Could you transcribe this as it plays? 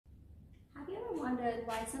wondered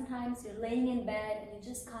why sometimes you're laying in bed and you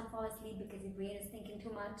just can't fall asleep because your brain is thinking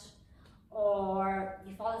too much? Or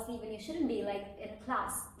you fall asleep when you shouldn't be, like in a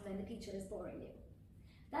class when the teacher is boring you?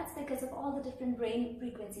 That's because of all the different brain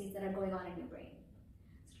frequencies that are going on in your brain.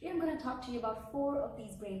 So today I'm going to talk to you about 4 of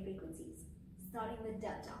these brain frequencies, starting with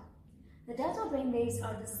delta. The delta brain waves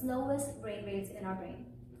are the slowest brain waves in our brain.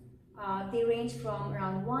 They range from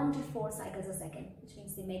around 1 to 4 cycles a second, which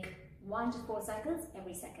means they make 1 to 4 cycles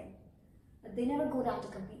every second. They never go down to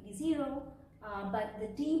completely zero, but the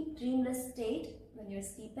deep dreamless state when you're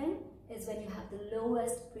sleeping is when you have the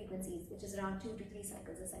lowest frequencies, which is around 2 to 3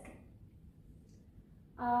 cycles a second.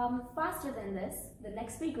 Faster than this, the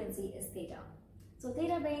next frequency is theta. So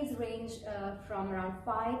theta waves range from around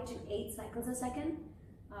 5 to 8 cycles a second.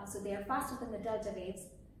 So they are faster than the delta waves,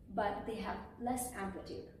 but they have less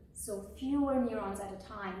amplitude. So fewer neurons at a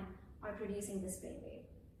time are producing this brain wave.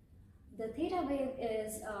 The theta wave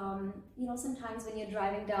is, sometimes when you're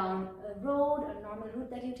driving down a road, a normal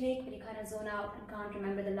route that you take, but you kind of zone out and can't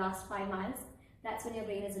remember the last 5 miles, that's when your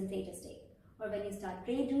brain is in theta state. Or when you start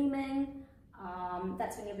daydreaming,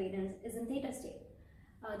 that's when your brain is in theta state.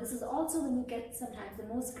 This is also when you get sometimes the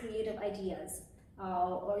most creative ideas,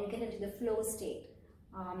 or you get into the flow state.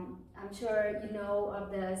 I'm sure you know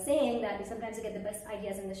of the saying that sometimes you get the best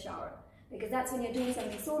ideas in the shower, because that's when you're doing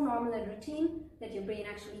something so normal and routine that your brain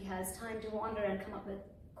actually has time to wander and come up with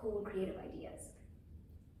cool creative ideas.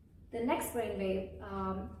 The next brain wave,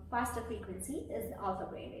 faster frequency, is the alpha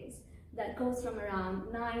brain waves. That goes from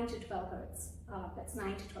around 9 to 12 hertz. That's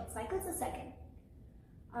 9 to 12 cycles a second.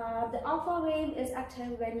 The alpha wave is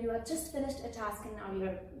active when you have just finished a task and now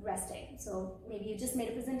you're resting. So maybe you just made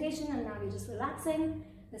a presentation and now you're just relaxing.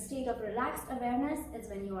 The state of relaxed awareness is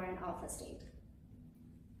when you are in alpha state.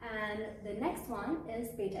 And the next one is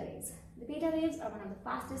beta waves. The beta waves are one of the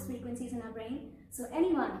fastest frequencies in our brain. So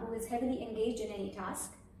anyone who is heavily engaged in any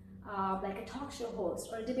task, like a talk show host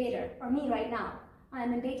or a debater, or me right now, I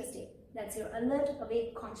am in beta state. That's your alert,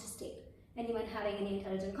 awake, conscious state. Anyone having any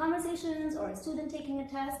intelligent conversations or a student taking a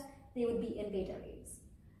test, they would be in beta waves.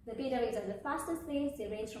 The beta waves are the fastest waves. They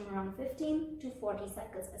range from around 15 to 40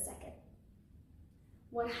 cycles a second.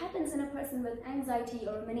 What happens in a person with anxiety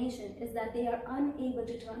or rumination is that they are unable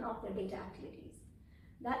to turn off their beta activities.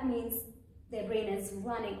 That means their brain is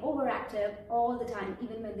running overactive all the time,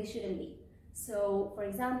 even when they shouldn't be. So, for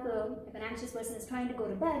example, if an anxious person is trying to go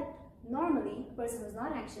to bed, normally, a person who's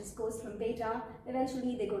not anxious goes from beta,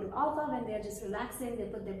 eventually they go to alpha when they're just relaxing, they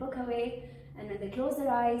put their book away, and when they close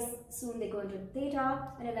their eyes, soon they go into theta,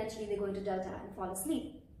 and eventually they go into delta and fall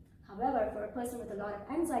asleep. However, for a person with a lot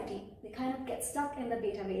of anxiety, they kind of get stuck in the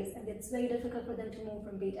beta waves, and it's very difficult for them to move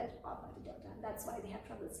from beta to alpha to delta, and that's why they have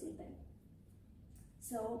trouble sleeping.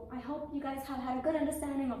 So I hope you guys have had a good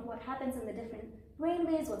understanding of what happens in the different brain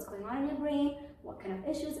waves, what's going on in your brain, what kind of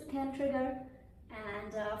issues it can trigger,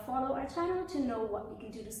 and follow our channel to know what we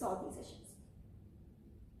can do to solve these issues.